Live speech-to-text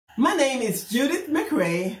My name is Judith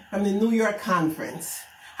McRae from the New York Conference.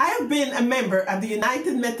 I have been a member of the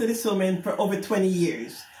United Methodist Women for over 20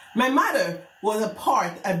 years. My mother was a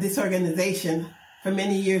part of this organization for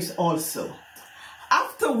many years also.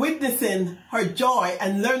 After witnessing her joy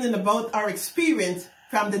and learning about our experience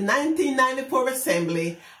from the 1994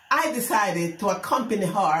 assembly, I decided to accompany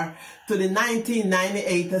her to the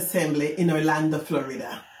 1998 assembly in Orlando,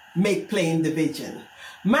 Florida, Make Plain the Vision.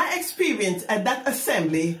 My experience at that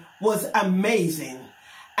assembly was amazing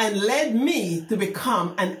and led me to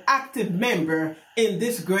become an active member in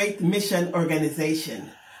this great mission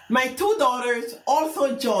organization. My two daughters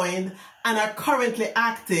also joined and are currently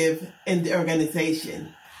active in the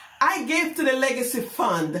organization. I gave to the Legacy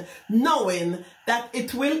Fund knowing that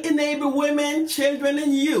it will enable women, children,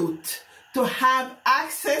 and youth to have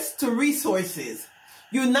access to resources.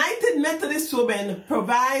 United Methodist Women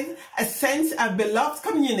provides a sense of beloved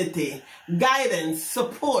community, guidance,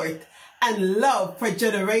 support, and love for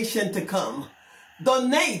generations to come.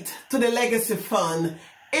 Donate to the Legacy Fund.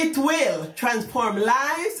 It will transform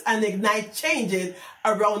lives and ignite changes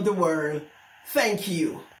around the world. Thank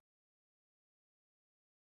you.